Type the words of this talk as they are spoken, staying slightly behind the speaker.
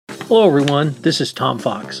Hello everyone, this is Tom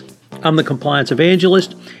Fox. I'm the Compliance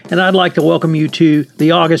Evangelist, and I'd like to welcome you to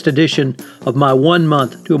the August edition of my 1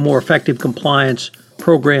 month to a more effective compliance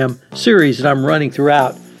program series that I'm running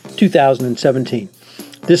throughout 2017.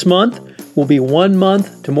 This month will be 1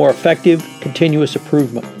 month to more effective continuous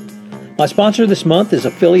improvement. My sponsor this month is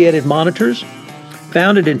Affiliated Monitors.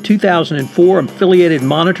 Founded in 2004, Affiliated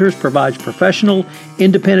Monitors provides professional,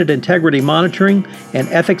 independent integrity monitoring and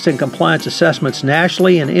ethics and compliance assessments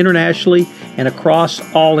nationally and internationally and across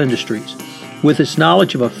all industries. With its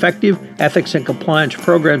knowledge of effective ethics and compliance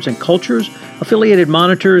programs and cultures, Affiliated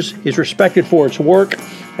Monitors is respected for its work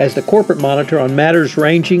as the corporate monitor on matters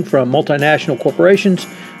ranging from multinational corporations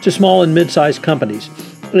to small and mid-sized companies,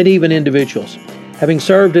 and even individuals. Having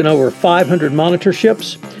served in over 500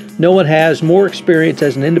 monitorships, no one has more experience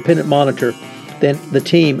as an independent monitor than the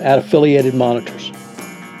team at Affiliated Monitors.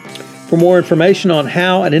 For more information on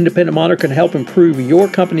how an independent monitor can help improve your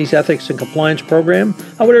company's ethics and compliance program,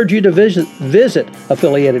 I would urge you to visit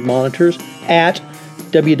Affiliated Monitors at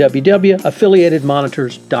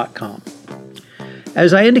www.affiliatedmonitors.com.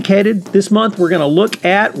 As I indicated, this month we're going to look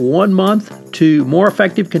at 1 month to more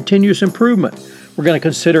effective continuous improvement. We're going to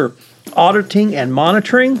consider auditing and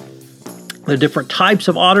monitoring, the different types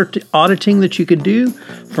of auditing that you can do,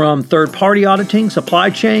 from third-party auditing, supply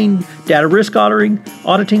chain, data risk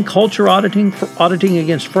auditing, culture auditing, auditing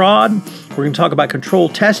against fraud. We're going to talk about control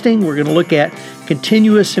testing. We're going to look at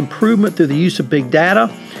continuous improvement through the use of big data.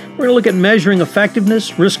 We're going to look at measuring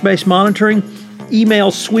effectiveness, risk-based monitoring, email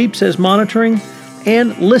sweeps as monitoring,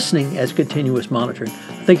 and listening as continuous monitoring.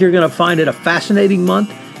 I think you're going to find it a fascinating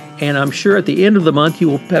month, and I'm sure at the end of the month you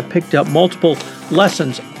will have picked up multiple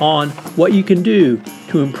lessons on what you can do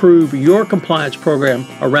to improve your compliance program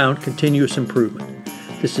around continuous improvement.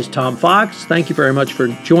 This is Tom Fox. Thank you very much for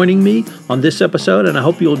joining me on this episode, and I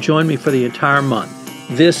hope you'll join me for the entire month.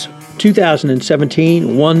 This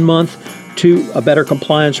 2017 1 month to a better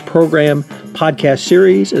compliance program podcast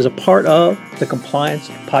series is a part of the Compliance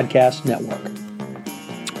Podcast Network.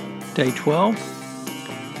 Day 12.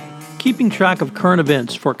 Keeping track of current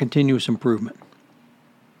events for continuous improvement.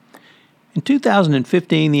 In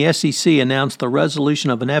 2015, the SEC announced the resolution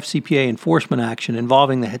of an FCPA enforcement action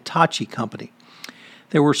involving the Hitachi Company.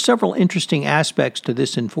 There were several interesting aspects to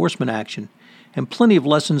this enforcement action and plenty of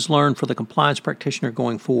lessons learned for the compliance practitioner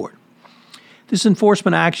going forward. This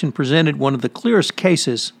enforcement action presented one of the clearest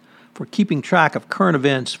cases for keeping track of current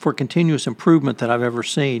events for continuous improvement that I've ever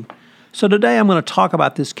seen. So today I'm going to talk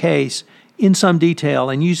about this case in some detail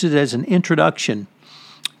and use it as an introduction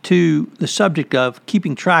to the subject of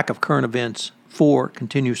keeping track of current events for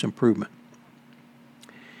continuous improvement.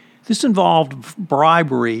 This involved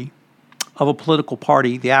bribery of a political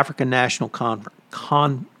party, the African National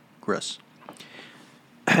Congress.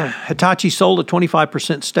 Hitachi sold a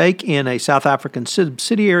 25% stake in a South African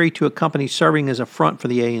subsidiary to a company serving as a front for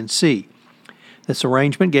the ANC. This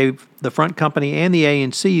arrangement gave the front company and the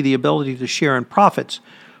ANC the ability to share in profits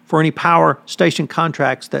for any power station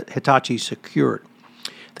contracts that Hitachi secured.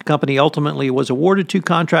 The company ultimately was awarded 2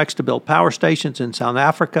 contracts to build power stations in South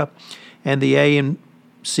Africa, and the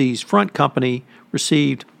ANC's front company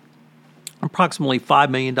received approximately $5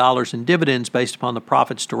 million in dividends based upon the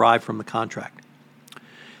profits derived from the contract.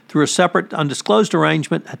 Through a separate undisclosed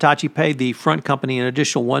arrangement, Hitachi paid the front company an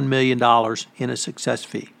additional $1 million in a success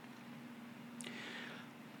fee.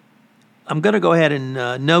 I'm going to go ahead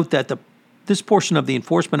and note that this portion of the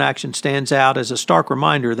enforcement action stands out as a stark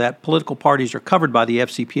reminder that political parties are covered by the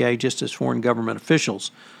FCPA just as foreign government officials.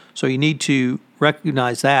 So you need to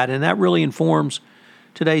recognize that, and that really informs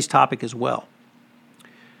today's topic as well.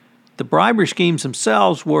 The bribery schemes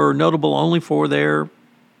themselves were notable only for their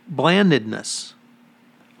blandness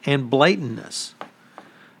and blatantness.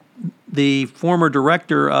 The former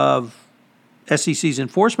director of SEC's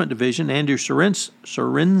Enforcement Division, Andrew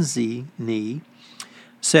Sorrenzini,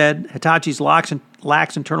 said Hitachi's lax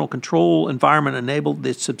internal control environment enabled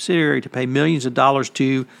its subsidiary to pay millions of dollars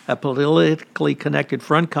to a politically connected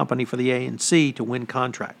front company for the ANC to win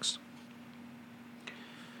contracts.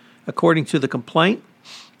 According to the complaint,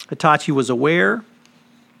 Hitachi was aware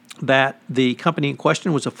that the company in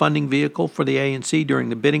question was a funding vehicle for the ANC during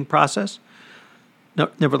the bidding process.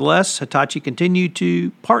 Nevertheless, Hitachi continued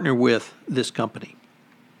to partner with this company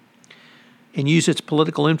and use its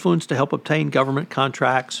political influence to help obtain government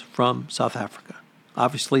contracts from South Africa.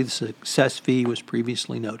 Obviously, the success fee was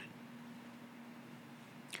previously noted.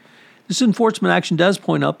 This enforcement action does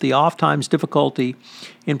point up the oft-times difficulty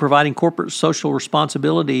in providing corporate social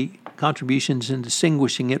responsibility contributions and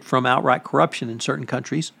distinguishing it from outright corruption in certain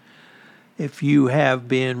countries. If you have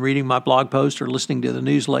been reading my blog post or listening to the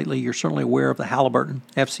news lately, you're certainly aware of the Halliburton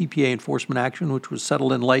FCPA enforcement action, which was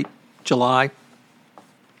settled in late July.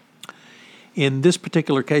 In this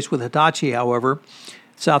particular case with Hitachi, however,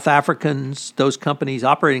 South Africans, those companies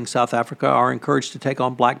operating in South Africa, are encouraged to take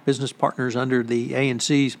on black business partners under the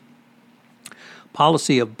ANC's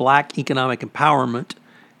policy of black economic empowerment,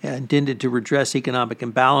 intended to redress economic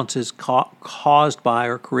imbalances caused by,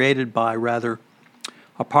 or created by, rather,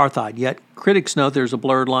 apartheid. Yet critics note there's a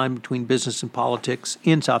blurred line between business and politics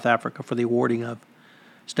in South Africa for the awarding of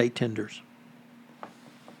state tenders.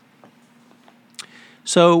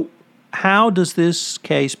 So how does this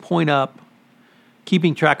case point up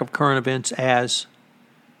keeping track of current events as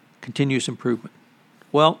continuous improvement?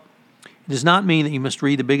 Well, it does not mean that you must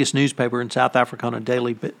read the biggest newspaper in South Africa on a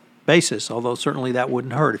daily basis, although certainly that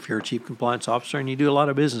wouldn't hurt if you're a chief compliance officer and you do a lot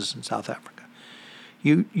of business in South Africa.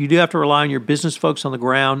 You do have to rely on your business folks on the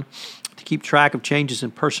ground to keep track of changes in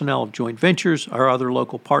personnel of joint ventures or other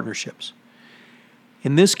local partnerships.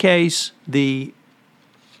 In this case, the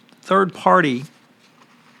third party,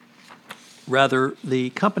 rather the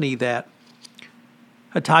company that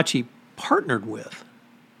Hitachi partnered with,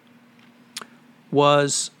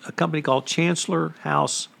 was a company called Chancellor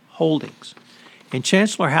House Holdings. And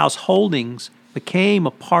Chancellor House Holdings became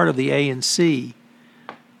a part of the ANC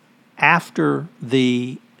after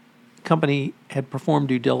the company had performed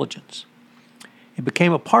due diligence. It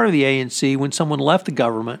became a part of the ANC when someone left the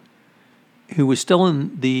government who was still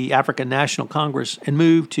in the African National Congress and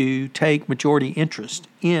moved to take majority interest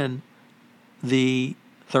in the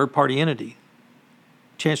third-party entity,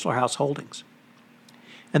 Chancellor House Holdings.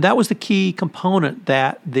 And that was the key component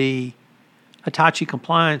that the Hitachi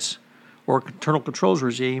compliance or internal controls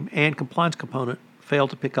regime and compliance component failed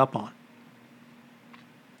to pick up on.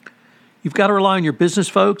 You've got to rely on your business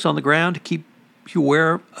folks on the ground to keep you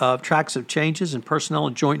aware of tracks of changes in personnel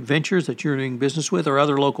and joint ventures that you're doing business with or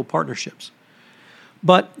other local partnerships.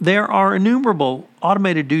 But there are innumerable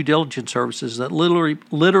automated due diligence services that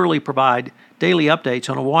literally provide daily updates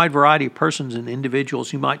on a wide variety of persons and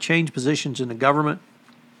individuals who might change positions in the government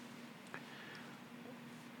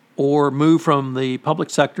or move from the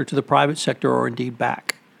public sector to the private sector or indeed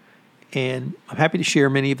back. And I'm happy to share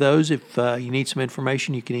many of those. If you need some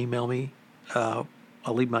information, you can email me. I'll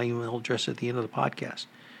leave my email address at the end of the podcast.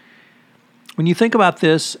 When you think about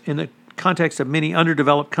this in the context of many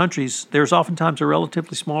underdeveloped countries, there's oftentimes a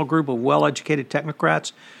relatively small group of well-educated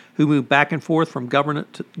technocrats who move back and forth from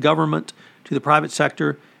government to the private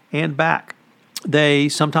sector and back. They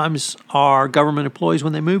sometimes are government employees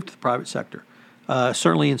when they move to the private sector.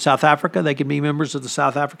 Certainly in South Africa, they can be members of the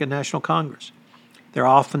South African National Congress. They're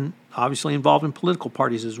often obviously involved in political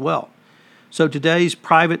parties as well. So today's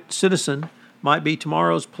private citizen might be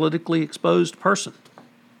tomorrow's politically exposed person,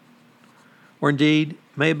 or indeed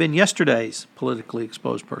may have been yesterday's politically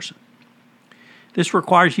exposed person. This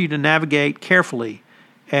requires you to navigate carefully,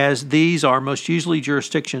 as these are most usually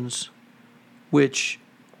jurisdictions which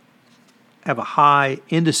have a high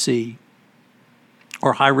indice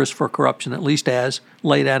or high risk for corruption, at least as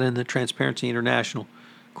laid out in the Transparency International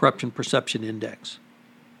Corruption Perception Index.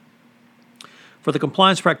 For the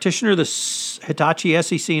compliance practitioner, the Hitachi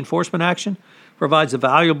SEC enforcement action provides a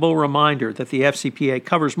valuable reminder that the FCPA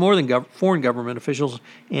covers more than foreign government officials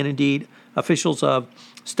and indeed officials of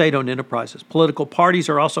state-owned enterprises. Political parties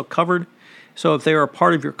are also covered, so if they are a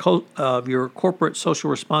part of your corporate social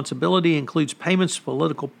responsibility, includes payments to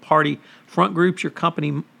political party front groups, your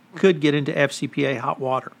company could get into FCPA hot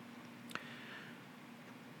water.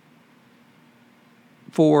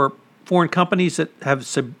 For foreign companies that have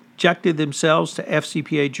subjected themselves to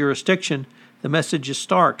FCPA jurisdiction, the message is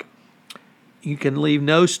stark. You can leave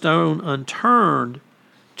no stone unturned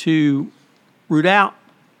to root out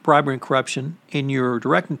bribery and corruption in your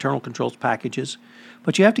direct internal controls packages,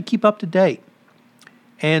 but you have to keep up to date.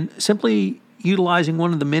 And simply utilizing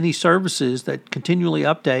one of the many services that continually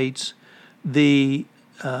updates the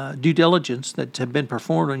due diligence that have been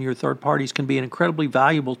performed on your third parties can be an incredibly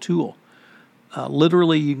valuable tool.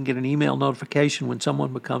 Literally, you can get an email notification when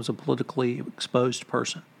someone becomes a politically exposed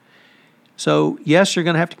person. So, yes, you're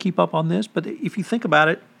going to have to keep up on this, but if you think about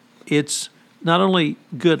it, it's not only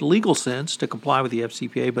good legal sense to comply with the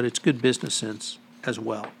FCPA, but it's good business sense as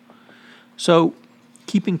well. So,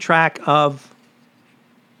 keeping track of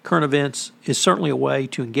current events is certainly a way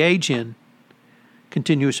to engage in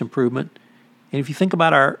continuous improvement. And if you think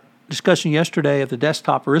about our discussion yesterday of the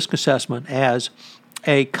desktop risk assessment as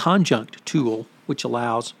a conjunct tool, which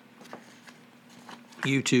allows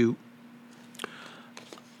you to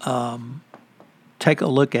take a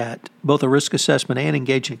look at both a risk assessment and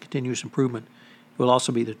engage in continuous improvement, it will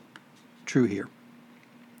also be the true here.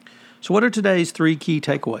 So what are today's 3 key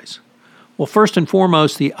takeaways? Well, first and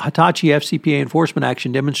foremost, the Hitachi FCPA enforcement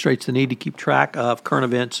action demonstrates the need to keep track of current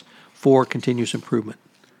events for continuous improvement.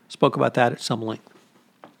 Spoke about that at some length.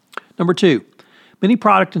 Number 2, many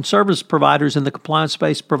product and service providers in the compliance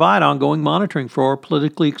space provide ongoing monitoring for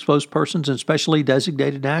politically exposed persons and specially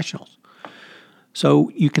designated nationals. So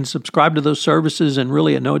you can subscribe to those services and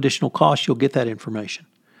really at no additional cost, you'll get that information.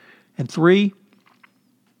 And 3,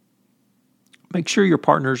 make sure your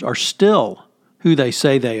partners are still who they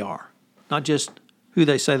say they are, not just who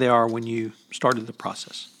they say they are when you started the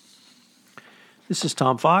process. This is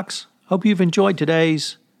Tom Fox. Hope you've enjoyed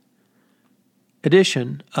today's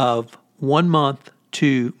edition of 1 month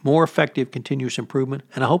to more effective continuous improvement,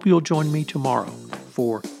 and I hope you'll join me tomorrow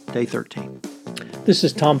for day 13. This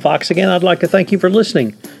is Tom Fox again. I'd like to thank you for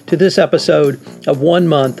listening to this episode of 1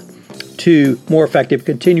 month to more effective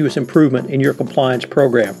continuous improvement in your compliance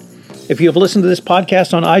program. If you have listened to this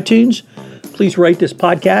podcast on iTunes, please rate this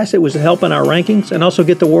podcast. It was a help in our rankings, and also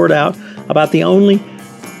get the word out about the only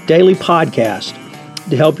daily podcast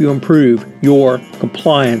to help you improve your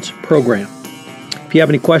compliance program. If you have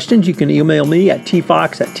any questions, you can email me at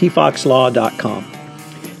tfox@tfoxlaw.com.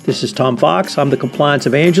 This is Tom Fox. I'm the Compliance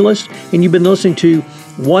Evangelist, and you've been listening to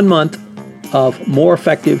 1 month of more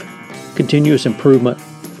effective continuous improvement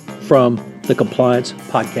from the Compliance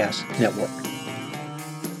Podcast Network.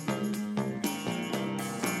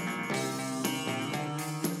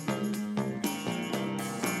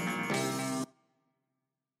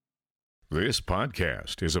 This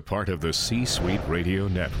podcast is a part of the C-Suite Radio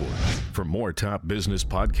Network. For more top business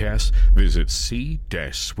podcasts, visit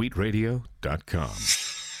c-suiteradio.com.